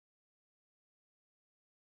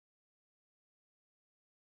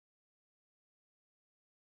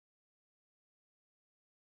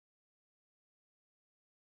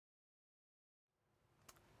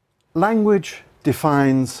Language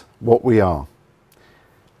defines what we are.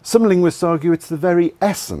 Some linguists argue it's the very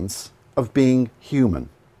essence of being human.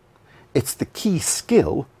 It's the key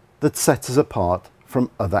skill that sets us apart from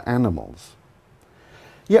other animals.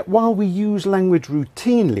 Yet while we use language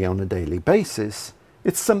routinely on a daily basis,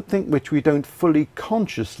 it's something which we don't fully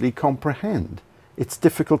consciously comprehend. It's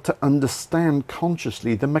difficult to understand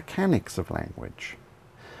consciously the mechanics of language.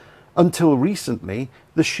 Until recently,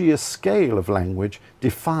 the sheer scale of language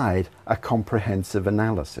defied a comprehensive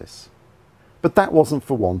analysis. But that wasn't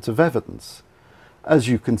for want of evidence. As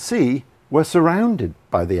you can see, we're surrounded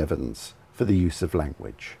by the evidence for the use of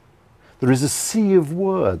language. There is a sea of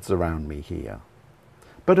words around me here.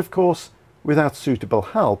 But of course, without suitable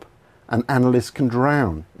help, an analyst can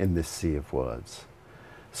drown in this sea of words.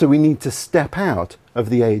 So we need to step out of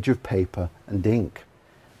the age of paper and ink.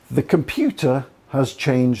 The computer has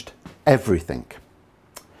changed everything.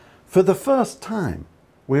 For the first time,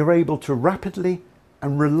 we are able to rapidly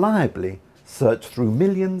and reliably search through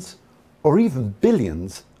millions or even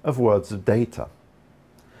billions of words of data.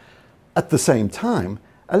 At the same time,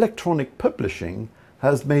 electronic publishing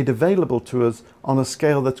has made available to us on a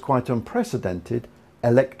scale that's quite unprecedented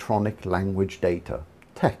electronic language data,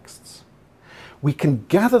 texts. We can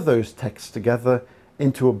gather those texts together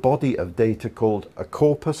into a body of data called a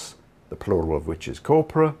corpus, the plural of which is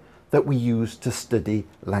corpora, that we use to study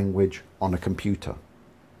language on a computer.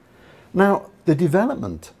 Now, the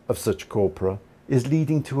development of such corpora is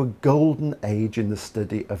leading to a golden age in the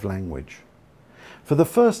study of language. For the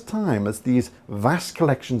first time, as these vast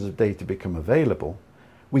collections of data become available,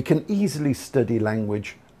 we can easily study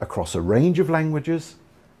language across a range of languages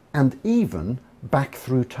and even back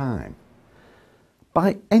through time.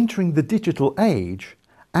 By entering the digital age,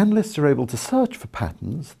 analysts are able to search for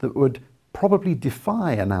patterns that would probably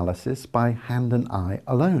defy analysis by hand and eye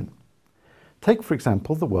alone. Take, for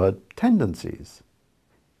example, the word tendencies.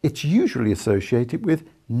 It's usually associated with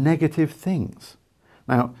negative things.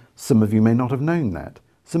 Now, some of you may not have known that.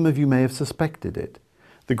 Some of you may have suspected it.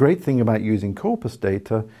 The great thing about using corpus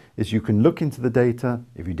data is you can look into the data.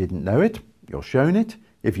 If you didn't know it, you're shown it.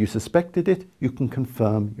 If you suspected it, you can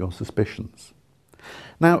confirm your suspicions.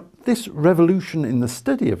 Now, this revolution in the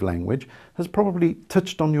study of language has probably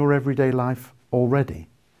touched on your everyday life already.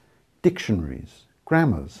 Dictionaries,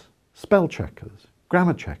 grammars, spell checkers,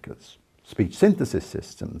 grammar checkers, speech synthesis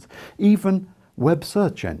systems, even web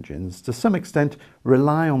search engines, to some extent,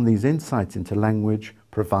 rely on these insights into language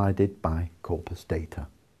provided by corpus data.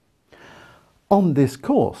 On this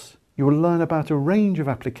course, you will learn about a range of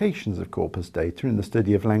applications of corpus data in the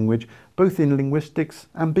study of language, both in linguistics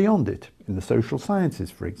and beyond it, in the social sciences,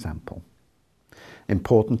 for example.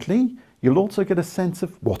 Importantly, you'll also get a sense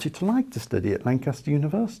of what it's like to study at Lancaster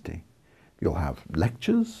University. You'll have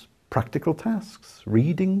lectures, practical tasks,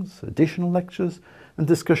 readings, additional lectures, and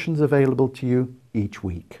discussions available to you each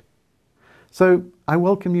week. So I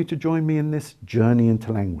welcome you to join me in this journey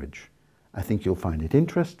into language. I think you'll find it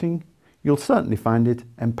interesting. You'll certainly find it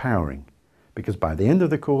empowering, because by the end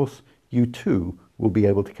of the course, you too will be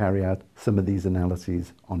able to carry out some of these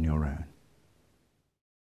analyses on your own.